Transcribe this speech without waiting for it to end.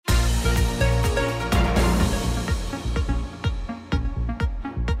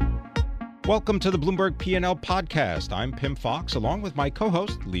Welcome to the Bloomberg P&L podcast. I'm Pim Fox, along with my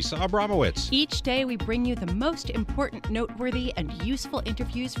co-host, Lisa Abramowitz. Each day, we bring you the most important, noteworthy, and useful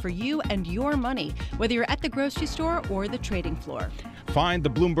interviews for you and your money, whether you're at the grocery store or the trading floor. Find the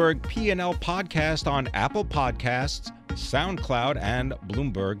Bloomberg P&L podcast on Apple Podcasts, SoundCloud, and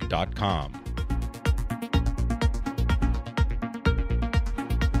Bloomberg.com.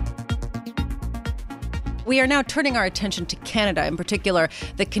 We are now turning our attention to Canada, in particular,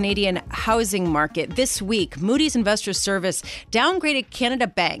 the Canadian housing market. This week, Moody's Investors Service downgraded Canada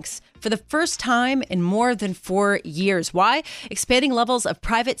banks for the first time in more than 4 years. Why? Expanding levels of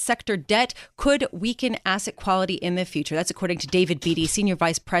private sector debt could weaken asset quality in the future. That's according to David Beattie, Senior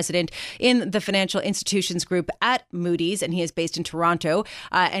Vice President in the Financial Institutions Group at Moody's, and he is based in Toronto,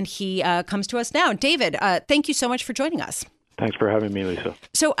 and he comes to us now. David, thank you so much for joining us. Thanks for having me, Lisa.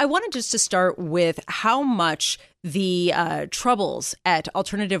 So I wanted just to start with how much the troubles at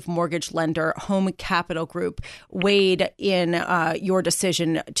alternative mortgage lender Home Capital Group weighed in your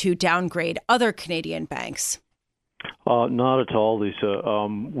decision to downgrade other Canadian banks. Not at all, Lisa.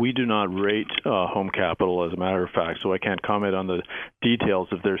 We do not rate Home Capital, as a matter of fact, so I can't comment on the details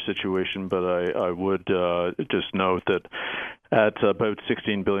of their situation, but I would just note that at about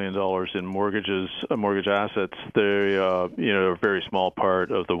 $16 billion in mortgage assets, they are a very small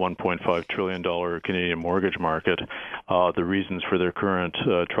part of the $1.5 trillion Canadian mortgage market. The reasons for their current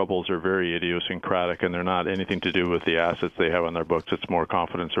troubles are very idiosyncratic, and they're not anything to do with the assets they have on their books. It's more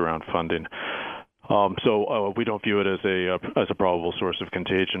confidence around funding. So we don't view it as a probable source of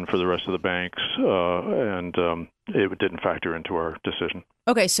contagion for the rest of the banks, and it didn't factor into our decision.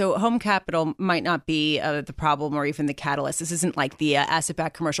 Okay, so Home Capital might not be the problem or even the catalyst. This isn't like the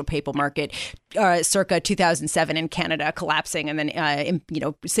asset-backed commercial paper market circa 2007 in Canada collapsing and then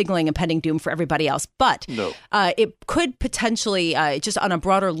signaling impending doom for everybody else. But no. It could potentially, just on a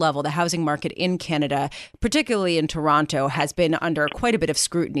broader level, the housing market in Canada, particularly in Toronto, has been under quite a bit of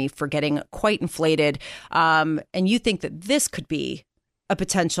scrutiny for getting quite inflated. And you think that this could be a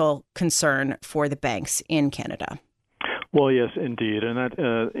potential concern for the banks in Canada? Well, yes, indeed. And that,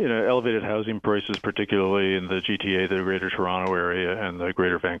 elevated housing prices, particularly in the GTA, the Greater Toronto area and the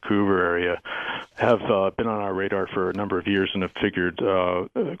Greater Vancouver area, have been on our radar for a number of years and have figured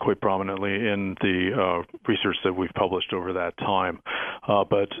quite prominently in the research that we've published over that time.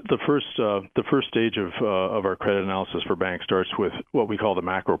 But the first stage of our credit analysis for banks starts with what we call the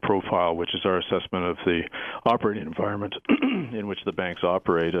macro profile, which is our assessment of the operating environment in which the banks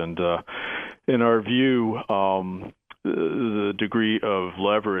operate. And in our view, the degree of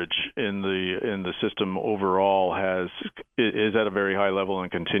leverage in the system overall is at a very high level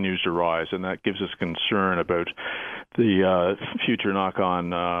and continues to rise, and that gives us concern about the future knock-on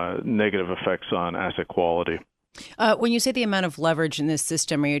negative effects on asset quality. When you say the amount of leverage in this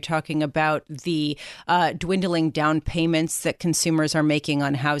system, are you talking about the dwindling down payments that consumers are making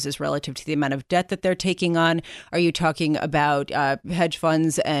on houses relative to the amount of debt that they're taking on? Are you talking about hedge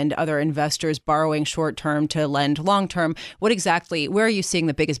funds and other investors borrowing short-term to lend long-term? Where are you seeing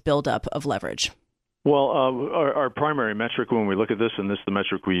the biggest buildup of leverage? Well, our primary metric when we look at this, and this is the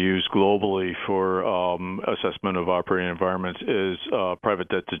metric we use globally for assessment of operating environments, is private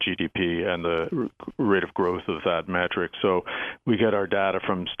debt to GDP and the rate of growth of that metric. So we get our data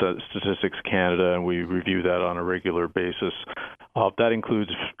from Statistics Canada, and we review that on a regular basis. That includes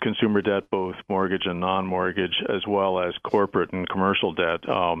consumer debt, both mortgage and non-mortgage, as well as corporate and commercial debt.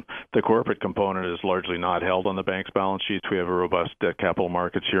 The corporate component is largely not held on the bank's balance sheets. We have a robust debt capital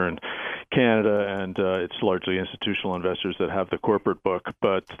markets here in Canada, and it's largely institutional investors that have the corporate book.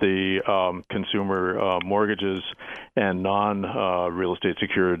 But the consumer mortgages and non-real estate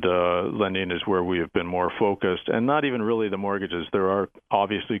secured lending is where we have been more focused, and not even really the mortgages. There are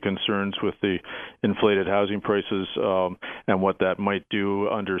obviously concerns with the inflated housing prices and what that might do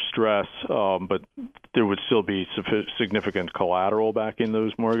under stress, but there would still be significant collateral backing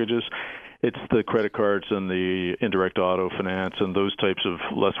those mortgages. It's the credit cards and the indirect auto finance and those types of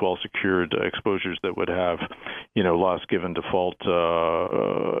less well-secured exposures that would have, loss given default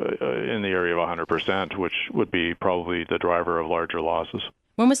in the area of 100%, which would be probably the driver of larger losses.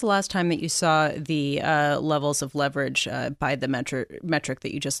 When was the last time that you saw the levels of leverage by the metric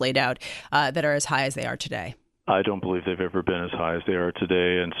that you just laid out that are as high as they are today? I don't believe they've ever been as high as they are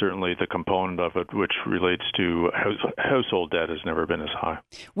today, and certainly the component of it, which relates to household debt, has never been as high.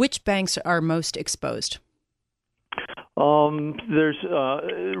 Which banks are most exposed? There's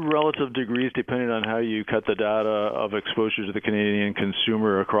relative degrees depending on how you cut the data of exposure to the Canadian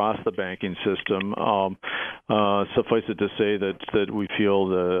consumer across the banking system. Suffice it to say that we feel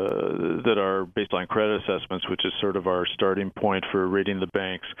that our baseline credit assessments, which is sort of our starting point for rating the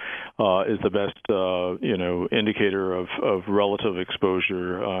banks, is the best indicator of relative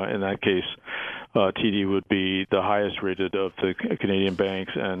exposure. In that case, TD would be the highest rated of the Canadian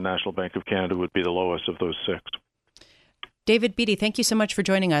banks, and National Bank of Canada would be the lowest of those six. David Beattie, thank you so much for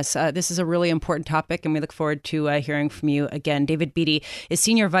joining us. This is a really important topic, and we look forward to hearing from you again. David Beattie is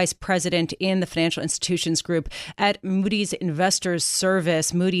Senior Vice President in the Financial Institutions Group at Moody's Investors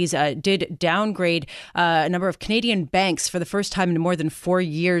Service. Moody's did downgrade a number of Canadian banks for the first time in more than 4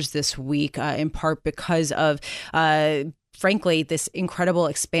 years this week, in part because of frankly, this incredible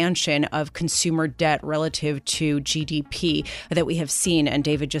expansion of consumer debt relative to GDP that we have seen. And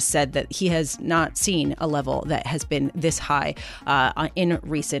David just said that he has not seen a level that has been this high in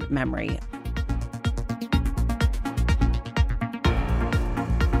recent memory.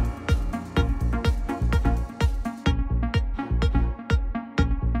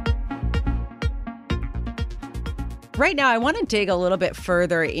 Right now, I want to dig a little bit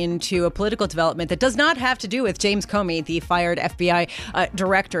further into a political development that does not have to do with James Comey, the fired FBI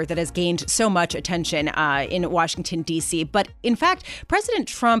director that has gained so much attention in Washington, D.C. But in fact, President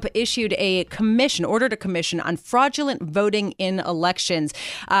Trump issued ordered a commission on fraudulent voting in elections,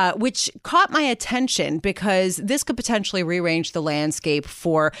 which caught my attention because this could potentially rearrange the landscape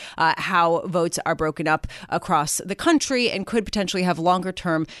for how votes are broken up across the country and could potentially have longer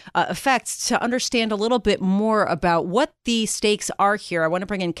term effects. To understand a little bit more about what the stakes are here, I want to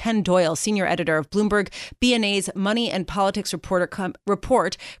bring in Ken Doyle, senior editor of Bloomberg BNA's Money and Politics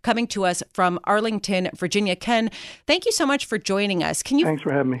report coming to us from Arlington, Virginia. Ken, thank you so much for joining us. Thanks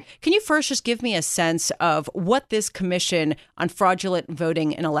for having me. Can you first just give me a sense of what this commission on fraudulent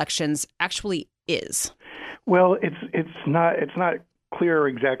voting in elections actually is? Well, it's not clear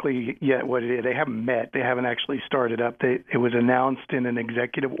exactly yet what it is. They haven't met. They haven't actually started up. It was announced in an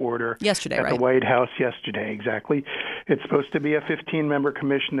executive order yesterday, at the White House yesterday. Exactly. It's supposed to be a 15-member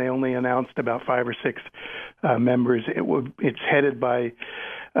commission. They only announced about 5 or 6 members. It's headed by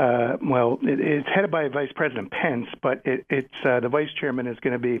it's headed by Vice President Pence, but the vice chairman is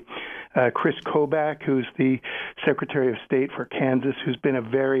going to be Kris Kobach, who's the Secretary of State for Kansas, who's been a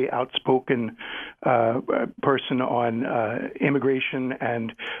very outspoken person on immigration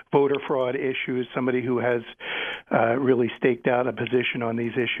and voter fraud issues, somebody who has really staked out a position on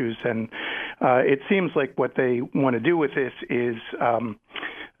these issues. And it seems like what they want to do with this is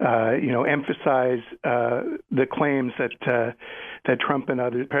emphasize the claims that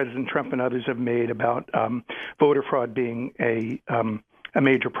President Trump and others have made about voter fraud being a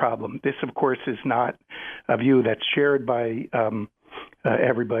major problem. This, of course, is not a view that's shared by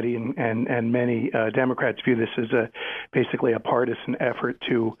everybody, and many Democrats view this as basically a partisan effort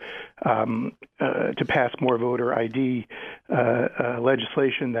to pass more voter ID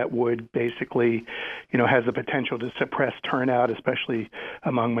legislation that would basically, has the potential to suppress turnout, especially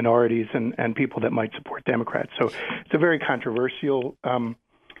among minorities and people that might support Democrats. So it's a very controversial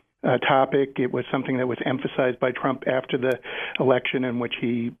topic. It was something that was emphasized by Trump after the election, in which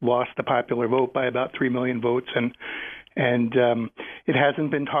he lost the popular vote by about 3 million votes, and it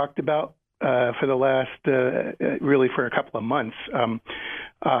hasn't been talked about for the last really for a couple of months.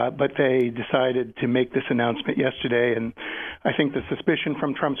 But they decided to make this announcement yesterday, and I think the suspicion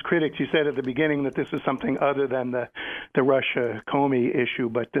from Trump's critics, you said at the beginning that this is something other than the Russia-Comey issue,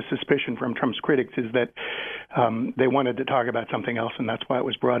 but the suspicion from Trump's critics is that they wanted to talk about something else, and that's why it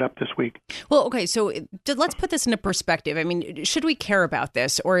was brought up this week. Well, okay, so let's put this into perspective. I mean, should we care about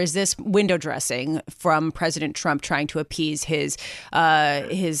this, or is this window dressing from President Trump trying to appease his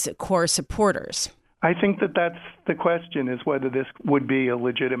core supporters? I think that's the question, is whether this would be a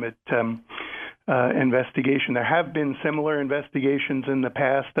legitimate investigation. There have been similar investigations in the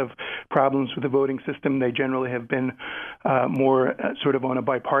past of problems with the voting system. They generally have been more sort of on a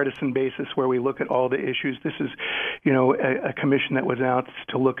bipartisan basis, where we look at all the issues. This is, a commission that was announced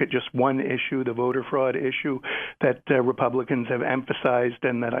to look at just one issue, the voter fraud issue, that Republicans have emphasized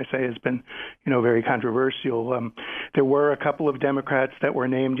and that I say has been, very controversial. There were a couple of Democrats that were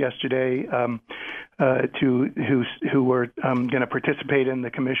named yesterday who were going to participate in the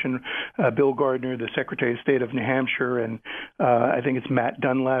commission. Bill Gardner, the Secretary of State of New Hampshire, and I think it's Matt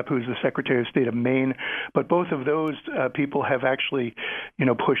Dunlap, who's the Secretary of State of Maine. But both of those people have actually,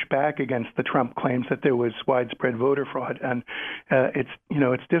 pushed back against the Trump claims that there was widespread voter fraud. And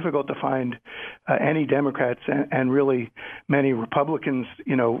it's difficult to find any Democrats and really many Republicans,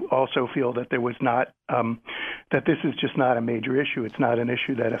 also feel that there was not that this is just not a major issue. It's not an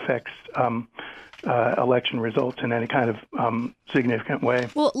issue that affects election results in any kind of significant way.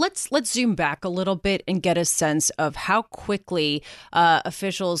 Well, let's zoom back a little bit and get a sense of how quickly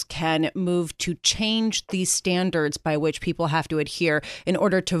officials can move to change these standards by which people have to adhere in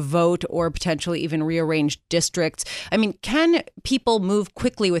order to vote or potentially even rearrange districts. I mean, can people move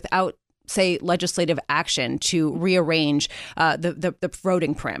quickly without, say, legislative action to rearrange the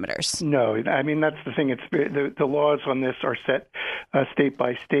voting parameters? No, I mean, that's the thing. It's the laws on this are set state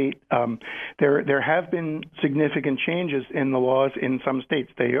by state. There have been significant changes in the laws in some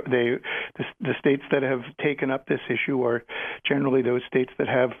states. The states that have taken up this issue are generally those states that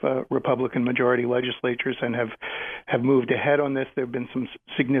have Republican majority legislatures and have moved ahead on this. There have been some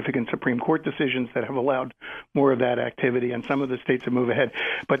significant Supreme Court decisions that have allowed more of that activity, and some of the states have moved ahead.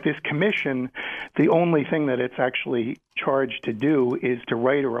 But this commission, the only thing that it's actually charged to do is to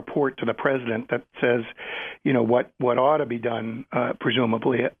write a report to the president that says, what ought to be done,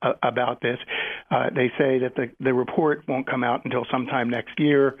 presumably, about this. They say that the report won't come out until sometime next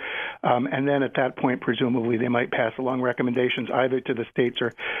year, and then at that point, presumably, they might pass along recommendations either to the states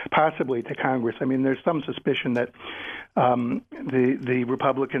or possibly to Congress. I mean, there's some suspicion that the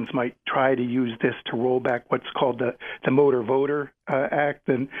Republicans might try to use this to roll back what's called the Motor Voter Act,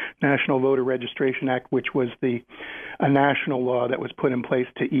 the National Voter Registration Act, which was a national law that was put in place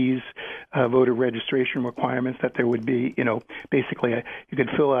to ease voter registration requirements, that there would be, basically you could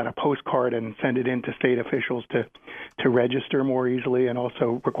fill out a postcard and send it in to state officials to register more easily, and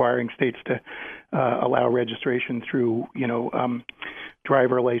also requiring states to allow registration through,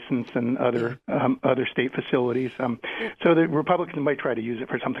 driver license and other state facilities. So the Republicans might try to use it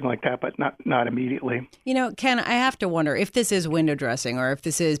for something like that, but not immediately. Ken, I have to wonder if this is window dressing or if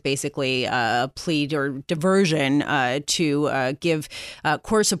this is basically a plea or diversion to give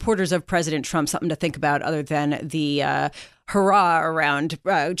core supporters of President Trump something to think about other than the hurrah around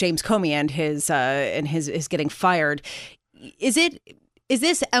James Comey and his getting fired. Is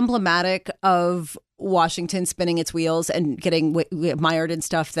this emblematic of Washington spinning its wheels and getting mired in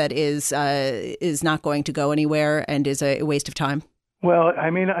stuff that is not going to go anywhere and is a waste of time? Well, I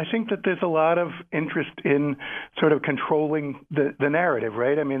mean, I think that there's a lot of interest in sort of controlling the narrative,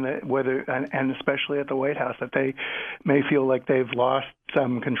 right? I mean, and especially at the White House, that they may feel like they've lost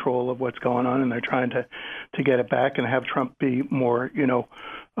some control of what's going on, and they're trying to get it back and have Trump be more,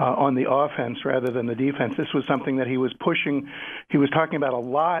 on the offense rather than the defense. This was something that he was pushing. He was talking about a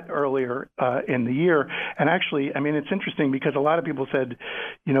lot earlier in the year. And actually, I mean, it's interesting because a lot of people said,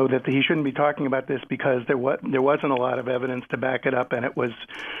 that he shouldn't be talking about this because there wasn't a lot of evidence to back it up, and it was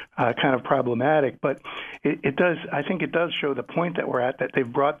kind of problematic. But I think it does show the point that we're at, that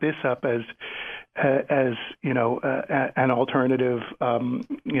they've brought this up as an alternative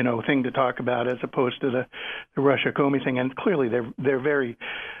thing to talk about, as opposed to the Russia Comey thing. And clearly they're very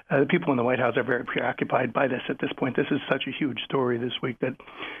the people in the White House are very preoccupied by this at this point. This is such a huge story this week that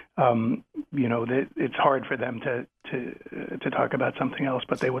that it's hard for them to talk about something else,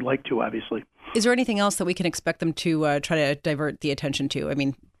 but they would like to, obviously. Is there anything else that we can expect them to try to divert the attention to? I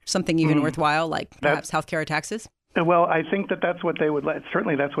mean, something even worthwhile, like perhaps healthcare or taxes? Well, I think that's what they would like.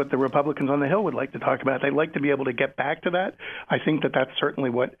 Certainly, that's what the Republicans on the Hill would like to talk about. They'd like to be able to get back to that. I think that's certainly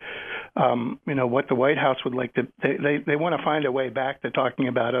what what the White House would like to. They want to find a way back to talking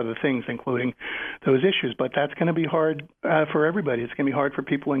about other things, including those issues. But that's going to be hard for everybody. It's going to be hard for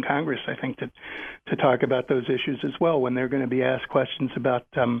people in Congress, I think, to talk about those issues as well when they're going to be asked questions about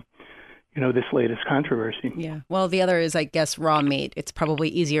this latest controversy. Yeah. Well, the other is, I guess, raw meat. It's probably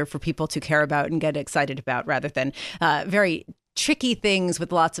easier for people to care about and get excited about rather than very tricky things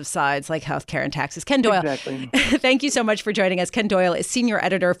with lots of sides like healthcare and taxes. Ken Doyle, exactly. Thank you so much for joining us. Ken Doyle is senior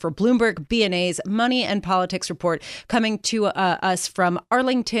editor for Bloomberg BNA's Money and Politics Report, coming to us from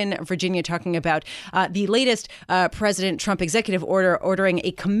Arlington, Virginia, talking about the latest President Trump executive order ordering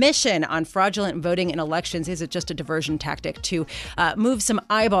a commission on fraudulent voting in elections. Is it just a diversion tactic to move some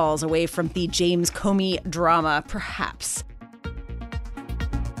eyeballs away from the James Comey drama? Perhaps.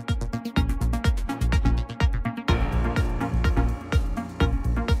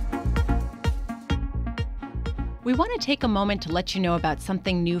 We want to take a moment to let you know about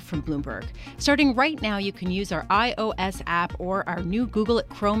something new from Bloomberg. Starting right now, you can use our iOS app or our new Google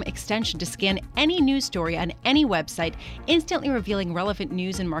Chrome extension to scan any news story on any website, instantly revealing relevant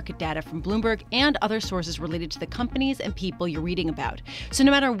news and market data from Bloomberg and other sources related to the companies and people you're reading about. So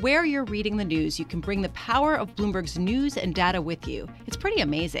no matter where you're reading the news, you can bring the power of Bloomberg's news and data with you. It's pretty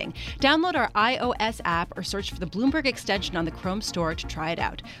amazing. Download our iOS app or search for the Bloomberg extension on the Chrome store to try it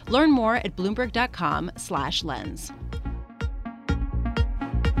out. Learn more at Bloomberg.com/lens.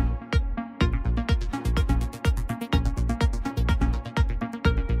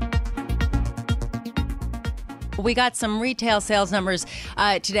 We got some retail sales numbers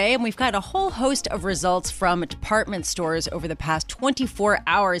today, and we've got a whole host of results from department stores over the past 24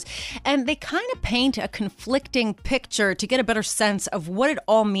 hours. And they kind of paint a conflicting picture to get a better sense of what it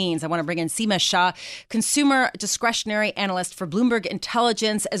all means. I want to bring in Seema Shah, consumer discretionary analyst for Bloomberg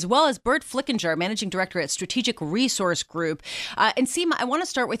Intelligence, as well as Burt Flickinger, managing director at Strategic Resource Group. And Seema, I want to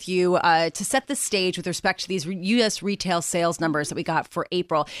start with you to set the stage with respect to these U.S. retail sales numbers that we got for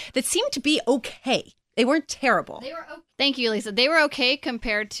April that seem to be okay. They weren't terrible. They were okay. Thank you, Lisa. They were okay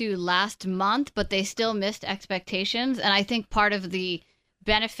compared to last month, but they still missed expectations. And I think part of the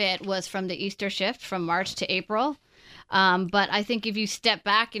benefit was from the Easter shift from March to April. But I think if you step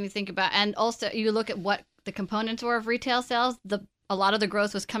back and you think about, and also you look at what the components were of retail sales, a lot of the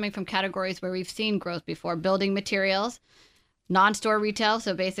growth was coming from categories where we've seen growth before: building materials, non-store retail,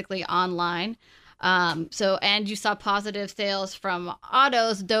 so basically online. And you saw positive sales from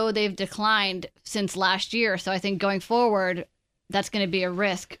autos, though they've declined since last year. So I think going forward, that's going to be a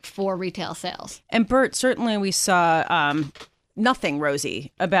risk for retail sales. And Burt, certainly we saw nothing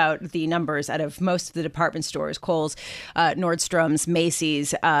rosy about the numbers out of most of the department stores: Kohl's, Nordstrom's,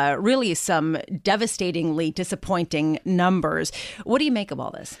 Macy's. Really some devastatingly disappointing numbers. What do you make of all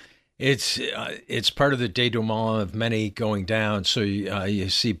this? It's part of the dénouement of many going down. So you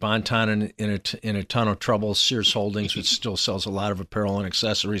see Bon-Ton in a ton of trouble. Sears Holdings, which still sells a lot of apparel and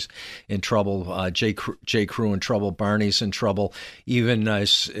accessories, in trouble. J. Crew in trouble. Barney's in trouble. Even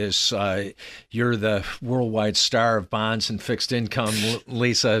as you're the worldwide star of bonds and fixed income,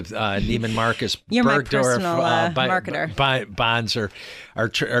 Lisa, Neiman Marcus, you're Bergdorf, my personal marketer. Bonds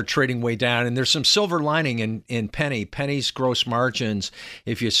are trading way down, and there's some silver lining in Penney. Penney's gross margins,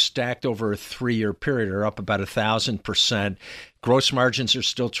 if you stacked over a 3-year period, are up about 1,000%. Gross margins are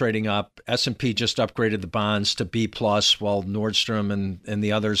still trading up. S&P just upgraded the bonds to B+, while Nordstrom and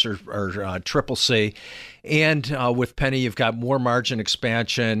the others are triple C. And with Penney, you've got more margin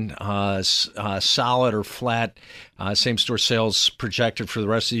expansion, solid or flat same-store sales projected for the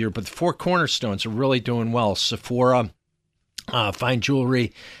rest of the year. But the four cornerstones are really doing well. Sephora, fine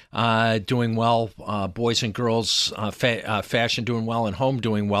jewelry doing well, boys and girls fashion doing well, and home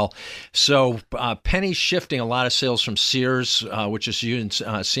doing well. So Penney's shifting a lot of sales from Sears, which, as you and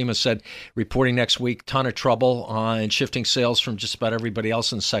Seema said, reporting next week, ton of trouble, and shifting sales from just about everybody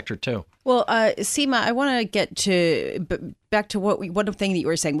else in the sector too. Well, Seema, I want to get back to one thing that you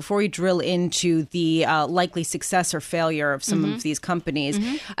were saying before we drill into the likely success or failure of some of these companies.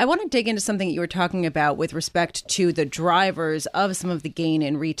 I want to dig into something that you were talking about with respect to the drivers of some of the gain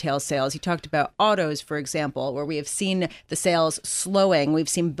in retail sales. You talked about autos, for example, where we have seen the sales slowing. We've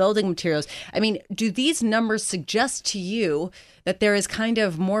seen building materials. I mean, do these numbers suggest to you that there is kind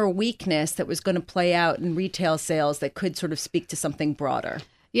of more weakness that was going to play out in retail sales that could sort of speak to something broader?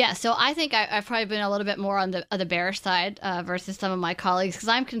 Yeah, so I think I've probably been a little bit more on the bearish side versus some of my colleagues, because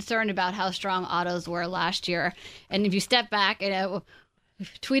I'm concerned about how strong autos were last year. And if you step back, and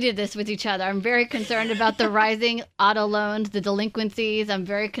we've tweeted this with each other, I'm very concerned about the rising auto loans, the delinquencies. I'm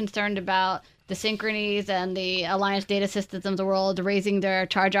very concerned about the Synchronies and the Alliance Data Systems of the world raising their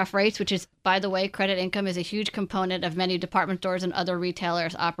charge-off rates, which is, by the way, credit income is a huge component of many department stores and other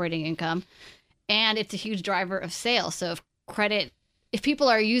retailers' operating income. And it's a huge driver of sales. So if people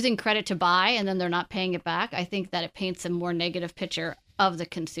are using credit to buy and then they're not paying it back, I think that it paints a more negative picture of the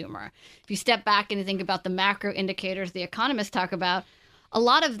consumer. If you step back and you think about the macro indicators the economists talk about, a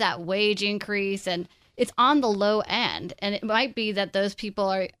lot of that wage increase, and it's on the low end. And it might be that those people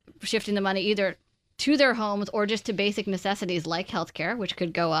are shifting the money either to their homes or just to basic necessities like healthcare, which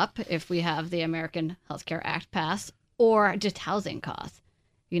could go up if we have the American Health Care Act passed, or just housing costs.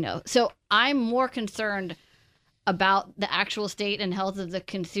 So I'm more concerned about the actual state and health of the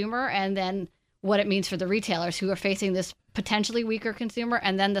consumer, and then what it means for the retailers who are facing this potentially weaker consumer,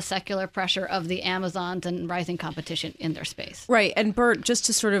 and then the secular pressure of the Amazons and rising competition in their space. Right. And Burt, just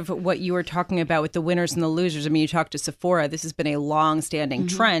to sort of what you were talking about with the winners and the losers, I mean, you talked to Sephora. This has been a long-standing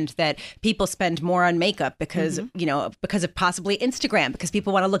trend that people spend more on makeup because, because of possibly Instagram, because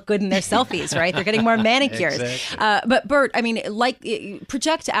people want to look good in their selfies, right? They're getting more manicures. Exactly. But Burt, I mean,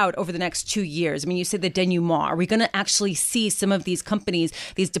 project out over the next 2 years. I mean, you said the denouement. Are we going to actually see some of these companies,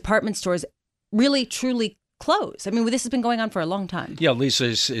 these department stores, really, truly close? I mean, this has been going on for a long time. Yeah, Lisa,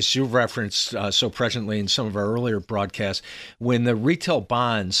 as you referenced so presently in some of our earlier broadcasts, when the retail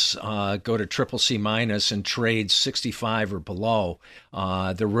bonds go to CCC minus and trade 65 or below,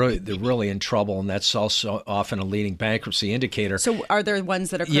 they're really in trouble, and that's also often a leading bankruptcy indicator. So are there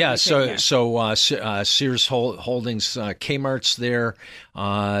ones that are currently Sears Holdings, Kmart's there.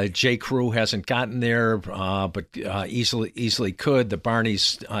 J. Crew hasn't gotten there, but easily could. The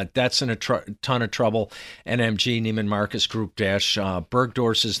Barney's, that's in a ton of trouble. NMG, Neiman Marcus Group,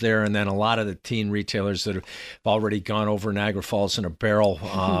 Bergdorf's is there, and then a lot of the teen retailers that have already gone over Niagara Falls in a barrel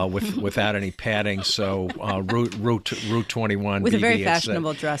without any padding. So Route 21, with BB, a very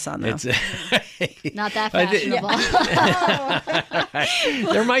fashionable dress on, though. Not that fashionable.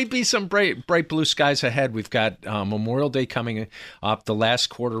 There might be some bright blue skies ahead. We've got Memorial Day coming up. The last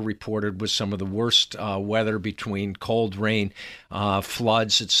quarter reported was some of the worst weather between cold, rain,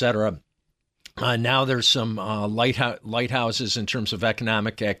 floods, etc. Now there's some lighthouses in terms of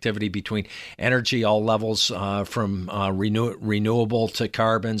economic activity between energy, all levels, from renewable to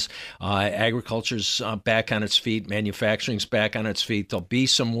carbons. Agriculture's back on its feet. Manufacturing's back on its feet. There'll be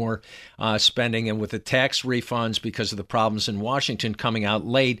some more spending. And with the tax refunds because of the problems in Washington coming out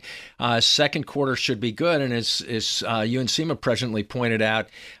late, second quarter should be good. And as you and Seema presently pointed out,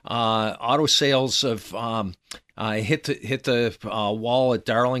 auto sales of hit the wall at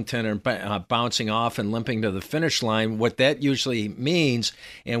Darlington and bouncing off and limping to the finish line. What that usually means,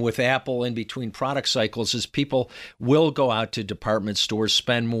 and with Apple in between product cycles, is people will go out to department stores,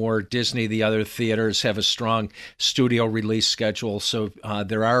 spend more. Disney, the other theaters, have a strong studio release schedule. So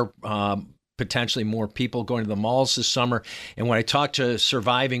there are potentially more people going to the malls this summer. And when I talk to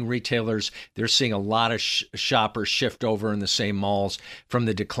surviving retailers, they're seeing a lot of shoppers shift over in the same malls from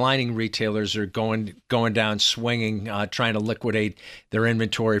the declining retailers are going down, swinging, trying to liquidate their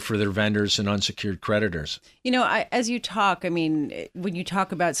inventory for their vendors and unsecured creditors. You know, as you talk, I mean, when you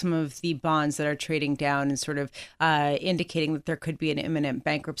talk about some of the bonds that are trading down and sort of indicating that there could be an imminent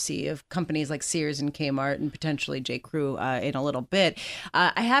bankruptcy of companies like Sears and Kmart and potentially J. Crew in a little bit,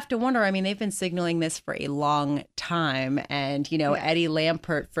 I have to wonder, I mean, they've been signaling this for a long time. And, Eddie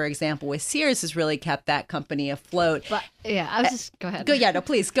Lampert, for example, with Sears has really kept that company afloat. But I was just, go ahead.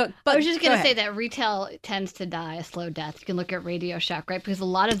 Please go. But I was just going to say that retail tends to die a slow death. You can look at Radio Shack, right? Because a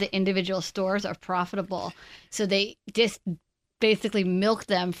lot of the individual stores are profitable. So they just basically milk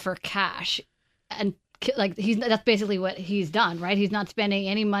them for cash. And that's basically what he's done, right? He's not spending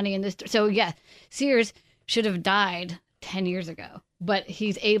any money in this. So yeah, Sears should have died 10 years ago, but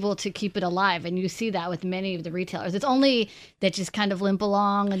he's able to keep it alive. And you see that with many of the retailers. It's only that just kind of limp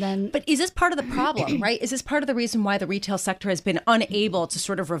along and then... But is this part of the problem, right? Is this part of the reason why the retail sector has been unable to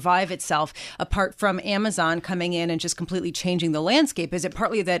sort of revive itself apart from Amazon coming in and just completely changing the landscape? Is it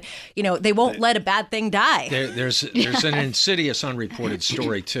partly that, they won't let a bad thing die? There's an insidious unreported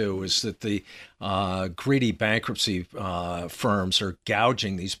story, too, is that the greedy bankruptcy firms are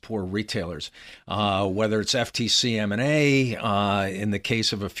gouging these poor retailers, whether it's FTC M&A, in the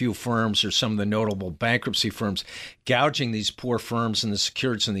case of a few firms or some of the notable bankruptcy firms, gouging these poor firms and the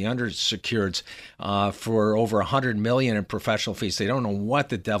secureds and the undersecureds for over $100 million in professional fees. They don't know what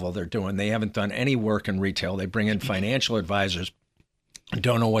the devil they're doing. They haven't done any work in retail. They bring in financial advisors.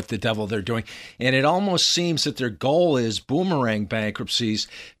 Don't know what the devil they're doing. And it almost seems that their goal is boomerang bankruptcies,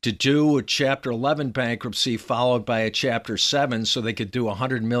 to do a Chapter 11 bankruptcy followed by a Chapter 7 so they could do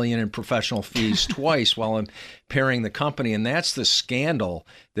 $100 million in professional fees twice while impairing the company. And that's the scandal,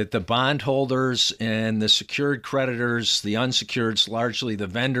 that the bondholders and the secured creditors, the unsecureds, largely the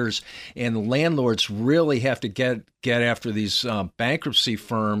vendors and the landlords, really have to get after these bankruptcy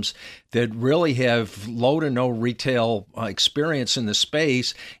firms that really have low to no retail experience in the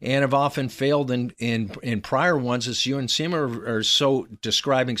space and have often failed in prior ones, as you and Seema are so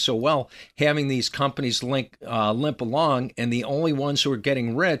describing so well, having these companies limp along, and the only ones who are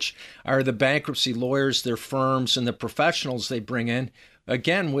getting rich are the bankruptcy lawyers, their firms, and the professionals they bring in,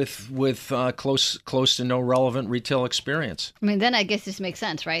 again, with close to no relevant retail experience. I mean, then I guess this makes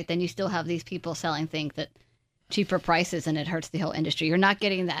sense, right? Then you still have these people selling things at cheaper prices, and it hurts the whole industry. You're not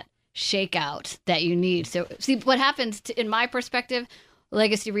getting that shakeout that you need. So see what happens in my perspective,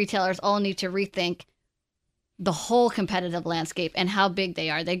 legacy retailers all need to rethink the whole competitive landscape and how big they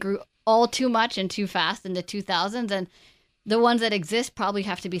are. They grew all too much and too fast in the 2000s, and the ones that exist probably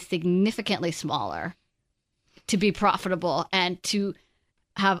have to be significantly smaller to be profitable and to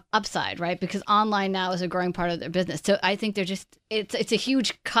have upside, right? Because online now is a growing part of their business. So I think it's a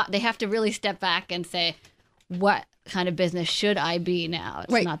huge cut. They have to really step back and say, what kind of business should I be now?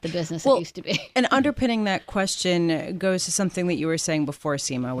 It's not the business it used to be. And underpinning that question goes to something that you were saying before,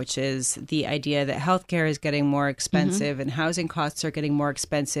 Seema, which is the idea that healthcare is getting more expensive and housing costs are getting more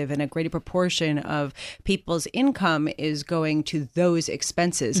expensive, and a greater proportion of people's income is going to those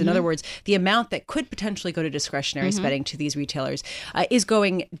expenses. In other words, the amount that could potentially go to discretionary spending to these retailers is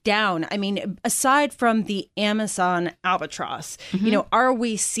going down. I mean, aside from the Amazon albatross, are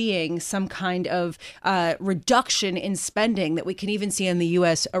we seeing some kind of reduction in spending that we can even see in the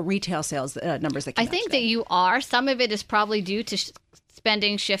U.S. Retail sales numbers that came I think that you are. Some of it is probably due to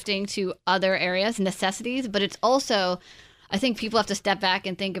spending shifting to other areas, necessities, but it's also, I think people have to step back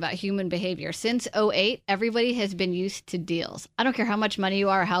and think about human behavior. Since 2008, everybody has been used to deals. I don't care how much money you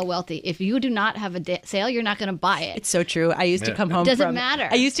are or how wealthy. If you do not have a sale, you're not going to buy it. It's so true. I used to come home. Doesn't matter.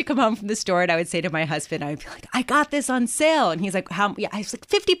 I used to come home from the store and I would say to my husband, I would be like, I got this on sale. And he's like, how? Yeah, I was like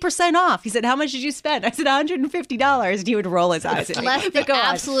 50% off. He said, how much did you spend? I said, $150. And he would roll his eyes. It's less the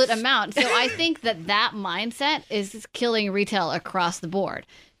absolute amount. So I think that mindset is killing retail across the board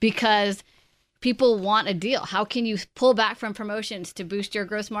because people want a deal. How can you pull back from promotions to boost your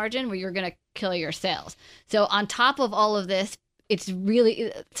gross margin where you're going to kill your sales? So on top of all of this, it's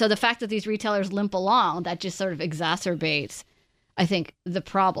really, so the fact that these retailers limp along, that just sort of exacerbates, I think, the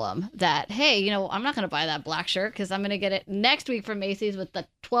problem that, hey, I'm not going to buy that black shirt because I'm going to get it next week from Macy's with the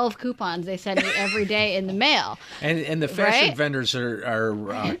 12 coupons they send me every day in the mail. And the fashion vendors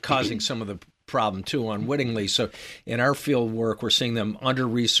are causing some of the problem too, unwittingly. So in our field work, we're seeing them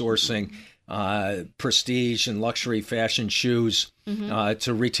under-resourcing prestige and luxury fashion shoes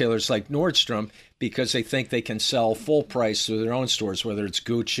to retailers like Nordstrom because they think they can sell full price through their own stores, whether it's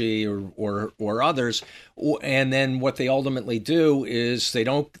Gucci or others. And then what they ultimately do is they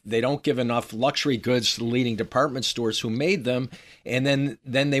don't give enough luxury goods to the leading department stores who made them, and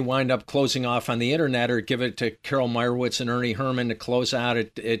then they wind up closing off on the internet or give it to Carol Meyerowitz and Ernie Herman to close out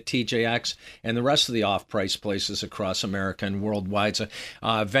at TJX and the rest of the off-price places across America and worldwide. So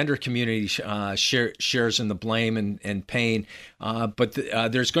vendor community shares in the blame and pain. But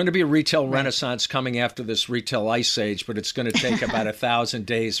there's going to be a retail renaissance coming after this retail ice age, but it's going to take about 1,000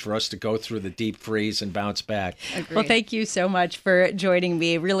 days for us to go through the deep freeze and bounce back. Agreed. Well, thank you so much for joining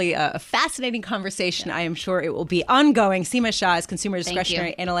me. Really a fascinating conversation. I am sure it will be ongoing. Seema Shah is consumer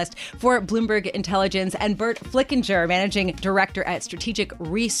discretionary analyst for Bloomberg Intelligence, and Burt Flickinger, managing director at Strategic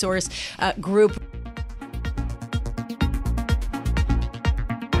Resource Group.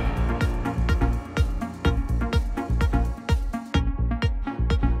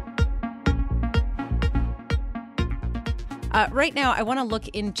 Right now, I want to look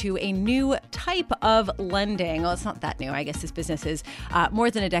into a new type of lending. Well, it's not that new. I guess this business is more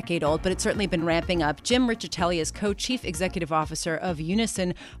than a decade old, but it's certainly been ramping up. Jim Riccitelli is co-chief executive officer of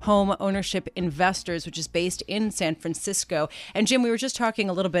Unison Home Ownership Investors, which is based in San Francisco. And Jim, we were just talking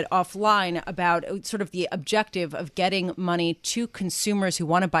a little bit offline about sort of the objective of getting money to consumers who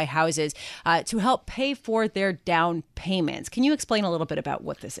want to buy houses to help pay for their down payments. Can you explain a little bit about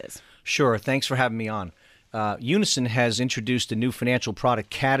what this is? Sure. Thanks for having me on. Unison has introduced a new financial product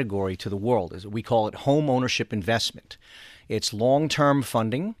category to the world. We call it home ownership investment. It's long-term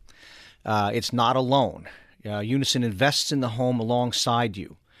funding. It's not a loan. Unison invests in the home alongside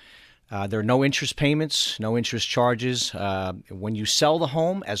you. There are no interest payments, no interest charges. When you sell the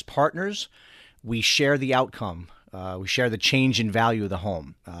home as partners, we share the outcome. We share the change in value of the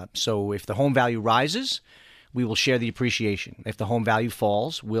home. So if the home value rises, we will share the appreciation. If the home value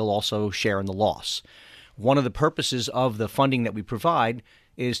falls, we'll also share in the loss. One of the purposes of the funding that we provide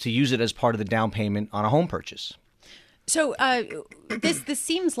is to use it as part of the down payment on a home purchase. So this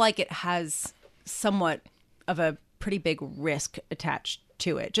seems like it has somewhat of a pretty big risk attached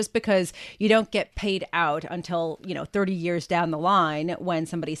to it, just because you don't get paid out until 30 years down the line when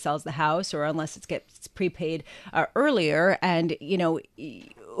somebody sells the house, or unless it gets prepaid earlier. And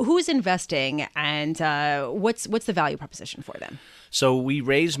who's investing, and what's the value proposition for them? So we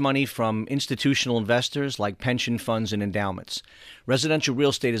raise money from institutional investors like pension funds and endowments. Residential real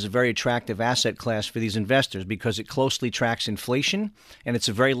estate is a very attractive asset class for these investors because it closely tracks inflation, and it's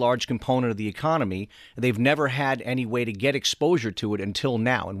a very large component of the economy. They've never had any way to get exposure to it until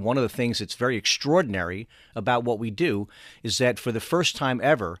now. And one of the things that's very extraordinary about what we do is that for the first time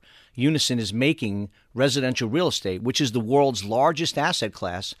ever, Unison is making residential real estate, which is the world's largest asset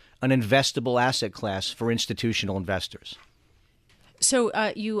class, an investable asset class for institutional investors. So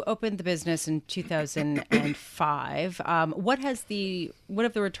you opened the business in 2005. What have the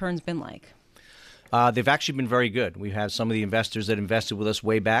returns been like? They've actually been very good. We have some of the investors that invested with us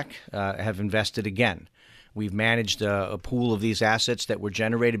way back have invested again. We've managed a pool of these assets that were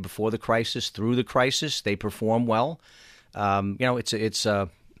generated before the crisis, through the crisis. They perform well.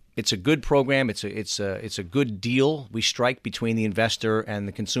 It's a good program. It's a good deal we strike between the investor and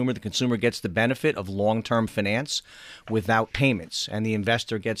the consumer. The consumer gets the benefit of long-term finance without payments, and the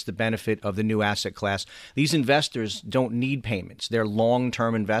investor gets the benefit of the new asset class. These investors don't need payments. They're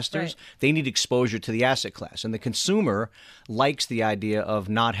long-term investors. Right. They need exposure to the asset class, and the consumer likes the idea of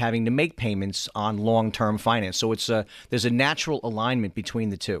not having to make payments on long-term finance. So there's a natural alignment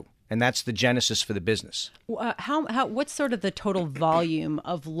between the two. And that's the genesis for the business. What's sort of the total volume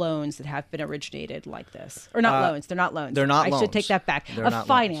of loans that have been originated like this? Or not loans. They're not loans. They're not loans. I should take that back. Of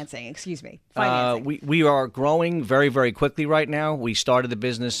financing, excuse me. Financing. We are growing very, very quickly right now. We started the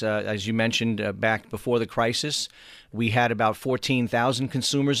business, as you mentioned, back before the crisis. We had about 14,000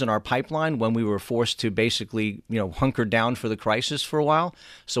 consumers in our pipeline when we were forced to basically, hunker down for the crisis for a while.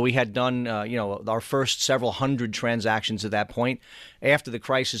 So we had done, our first several hundred transactions at that point. After the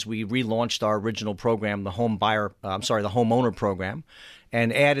crisis, we relaunched our original program, the homeowner program,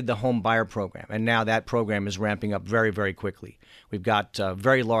 and added the home buyer program. And now that program is ramping up very, very quickly. We've got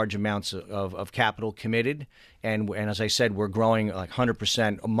very large amounts of capital committed. And as I said, we're growing like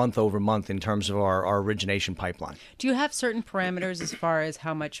 100% month over month in terms of our origination pipeline. Do you have certain parameters as far as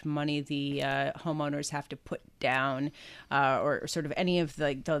how much money the homeowners have to put down or sort of any of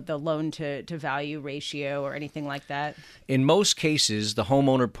the loan to value ratio or anything like that? In most cases, the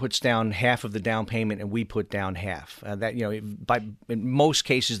homeowner puts down half of the down payment and we put down half. In most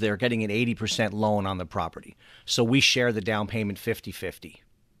cases, they're getting an 80% loan on the property. So we share the down payment 50-50.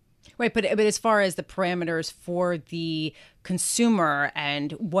 Right, but as far as the parameters for the consumer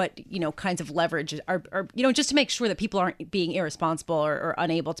and what kinds of leverage are just to make sure that people aren't being irresponsible or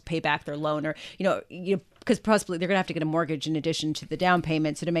unable to pay back their loan, or because possibly they're going to have to get a mortgage in addition to the down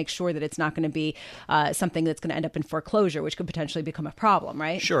payment, so to make sure that it's not going to be something that's going to end up in foreclosure, which could potentially become a problem,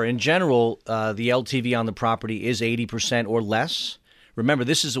 right? Sure. In general, the LTV on the property is 80% or less. Remember,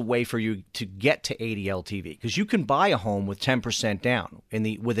 this is a way for you to get to 80 LTV because you can buy a home with 10% down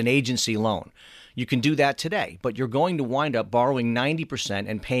with an agency loan. You can do that today, but you're going to wind up borrowing 90%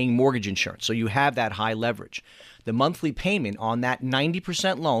 and paying mortgage insurance. So you have that high leverage. The monthly payment on that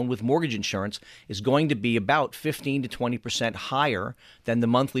 90% loan with mortgage insurance is going to be about 15 to 20% higher than the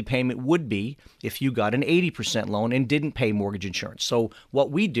monthly payment would be if you got an 80% loan and didn't pay mortgage insurance. So what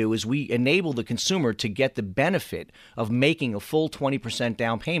we do is we enable the consumer to get the benefit of making a full 20%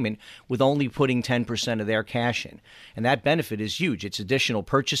 down payment with only putting 10% of their cash in. And that benefit is huge. It's additional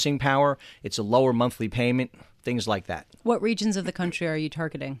purchasing power. It's a lower monthly payment, things like that. What regions of the country are you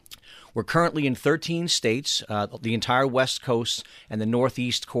targeting? We're currently in 13 states, the entire West Coast and the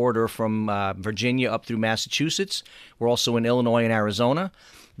Northeast corridor from Virginia up through Massachusetts. We're also in Illinois and Arizona.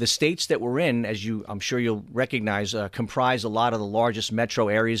 The states that we're in, as I'm sure you'll recognize, comprise a lot of the largest metro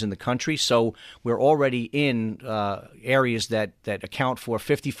areas in the country. So we're already in areas that account for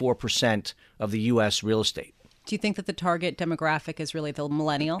 54% of the U.S. real estate. Do you think that the target demographic is really the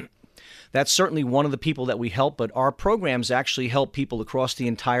millennial? That's certainly one of the people that we help, but our programs actually help people across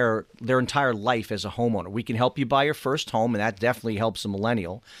their entire life as a homeowner. We can help you buy your first home, and that definitely helps a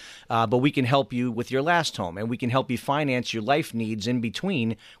millennial. But we can help you with your last home, and we can help you finance your life needs in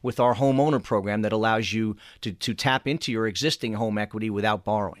between with our homeowner program that allows you to tap into your existing home equity without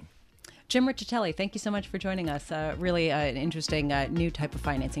borrowing. Jim Riccitelli, thank you so much for joining us. Really an interesting new type of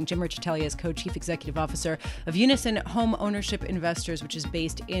financing. Jim Riccitelli is Co-Chief Executive Officer of Unison Home Ownership Investors, which is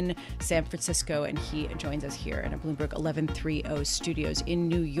based in San Francisco, and he joins us here in a Bloomberg 1130 studios in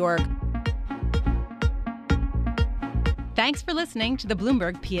New York. Thanks for listening to the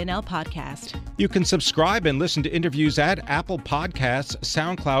Bloomberg P&L podcast. You can subscribe and listen to interviews at Apple Podcasts,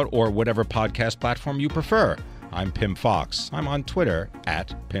 SoundCloud, or whatever podcast platform you prefer. I'm Pim Fox. I'm on Twitter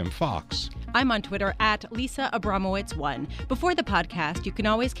 @PimFox. I'm on Twitter @Lisa Abramowitz1. Before the podcast, you can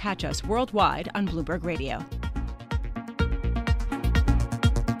always catch us worldwide on Bloomberg Radio.